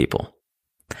 14 people,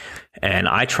 and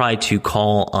I tried to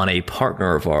call on a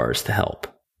partner of ours to help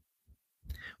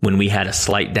when we had a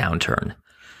slight downturn.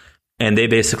 And they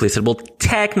basically said, well,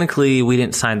 technically we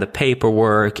didn't sign the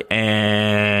paperwork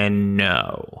and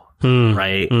no.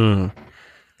 Right. And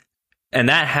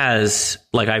that has,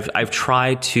 like, I've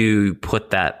tried to put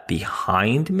that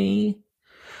behind me,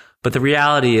 but the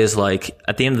reality is, like,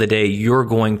 at the end of the day, you're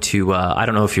going to, I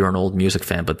don't know if you're an old music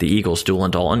fan, but the Eagles, Duel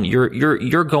and Dalton,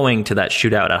 you're going to that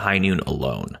shootout at high noon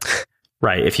alone.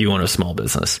 Right. If you own a small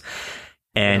business.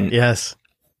 And yes.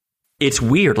 It's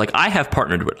weird. Like, I have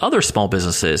partnered with other small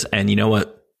businesses, and you know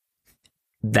what?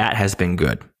 That has been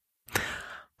good.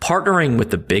 Partnering with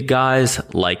the big guys,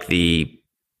 like the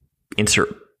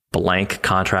insert blank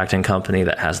contracting company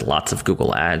that has lots of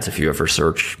Google ads, if you ever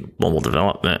search mobile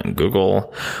development in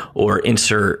Google, or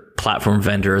insert platform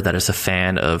vendor that is a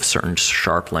fan of certain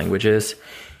sharp languages,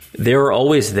 they're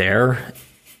always there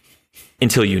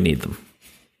until you need them.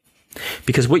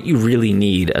 Because what you really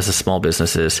need as a small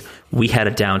business is, we had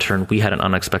a downturn, we had an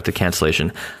unexpected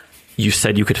cancellation. You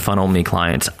said you could funnel me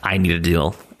clients. I need a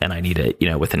deal, and I need it,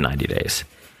 within 90 days.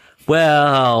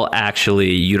 Well,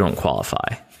 actually, you don't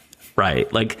qualify,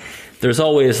 right? Like, there's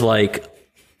always like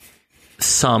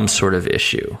some sort of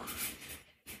issue.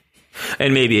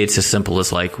 And maybe it's as simple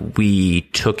as, like, we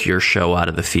took your show out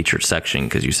of the featured section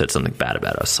because you said something bad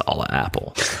about us, a la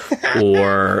Apple.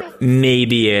 Or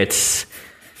maybe it's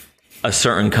a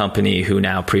certain company who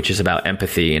now preaches about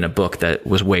empathy in a book that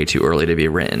was way too early to be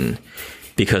written,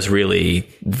 because really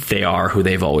they are who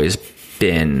they've always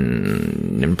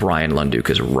been, and Brian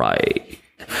Lunduke is right.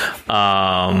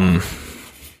 I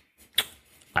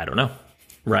don't know.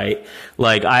 Right?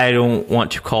 Like, I don't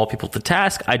want to call people to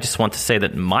task. I just want to say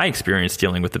that in my experience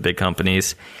dealing with the big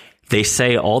companies, they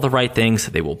say all the right things.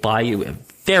 They will buy you a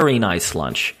very nice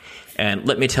lunch. And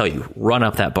let me tell you, run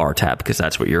up that bar tab, because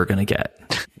that's what you're going to get.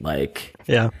 Like,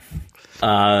 yeah.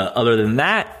 Other than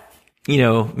that,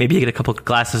 maybe you get a couple of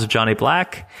glasses of Johnny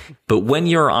Black. But when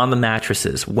you're on the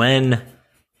mattresses, when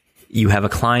you have a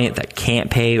client that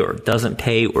can't pay or doesn't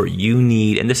pay, or you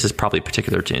need, and this is probably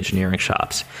particular to engineering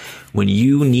shops, when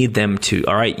you need them to,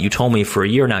 all right, you told me for a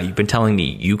year now, you've been telling me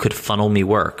you could funnel me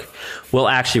work. Well,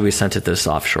 actually, we sent it to this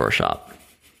offshore shop.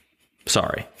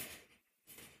 Sorry.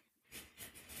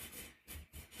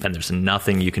 And there's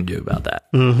nothing you can do about that.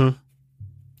 Mm-hmm.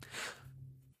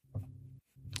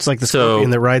 It's like the scorpion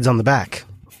that rides on the back.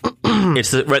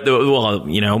 It's right. Well,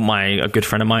 a good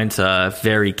friend of mine's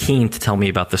very keen to tell me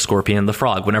about the scorpion and the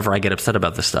frog whenever I get upset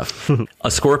about this stuff.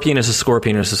 A scorpion is a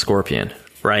scorpion is a scorpion,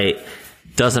 right?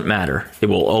 Doesn't matter. It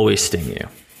will always sting you.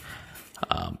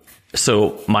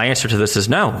 So my answer to this is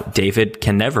no. David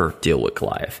can never deal with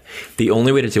Goliath. The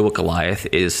only way to deal with Goliath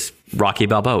is Rocky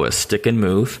Balboa, stick and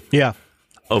move. Yeah.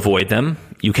 Avoid them.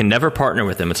 You can never partner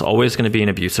with them. It's always going to be an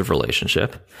abusive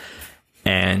relationship.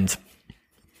 And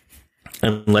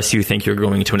unless you think you're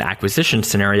going to an acquisition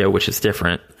scenario, which is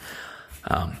different.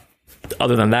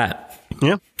 Other than that,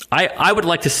 yeah, I would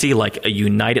like to see like a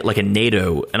united, like a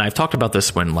NATO. And I've talked about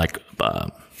this when what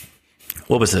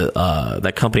was it?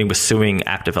 That company was suing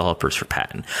app developers for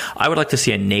patent. I would like to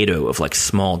see a NATO of like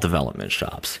small development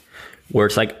shops where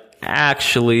it's like,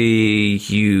 actually,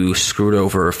 you screwed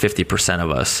over 50%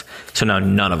 of us, so now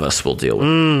none of us will deal with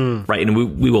it. Right? And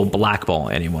we will blackball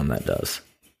anyone that does.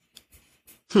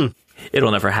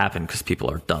 It'll never happen because people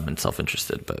are dumb and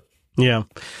self-interested, but... Yeah.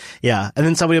 And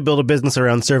then somebody will build a business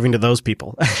around serving to those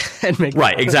people. And make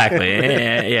right, exactly.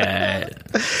 Yeah.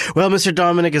 Well, Mr.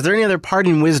 Dominick, is there any other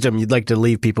parting wisdom you'd like to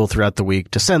leave people throughout the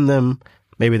week to send them?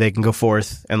 Maybe they can go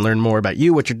forth and learn more about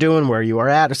you, what you're doing, where you are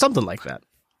at, or something like that.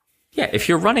 Yeah, if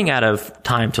you're running out of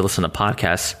time to listen to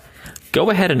podcasts, go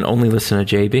ahead and only listen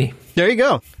to JB. There you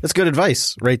go. That's good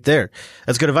advice right there.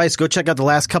 That's good advice. Go check out the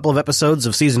last couple of episodes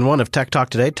of Season 1 of Tech Talk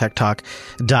Today,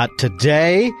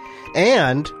 techtalk.today.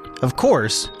 And, of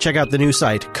course, check out the new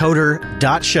site,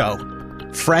 coder.show.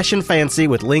 Fresh and fancy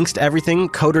with links to everything,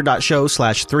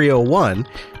 coder.show/301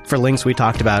 for links we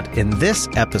talked about in this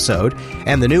episode.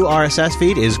 And the new RSS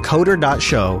feed is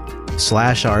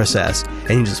coder.show/RSS.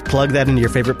 And you just plug that into your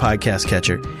favorite podcast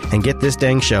catcher and get this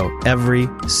dang show every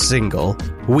single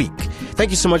week.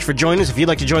 Thank you so much for joining us. If you'd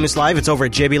like to join us live, it's over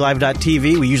at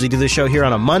jblive.tv. We usually do this show here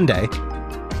on a Monday.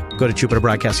 Go to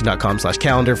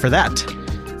jupiterbroadcasting.com/calendar for that.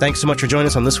 Thanks so much for joining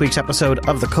us on this week's episode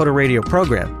of the Coder Radio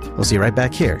program. We'll see you right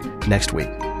back here next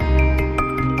week.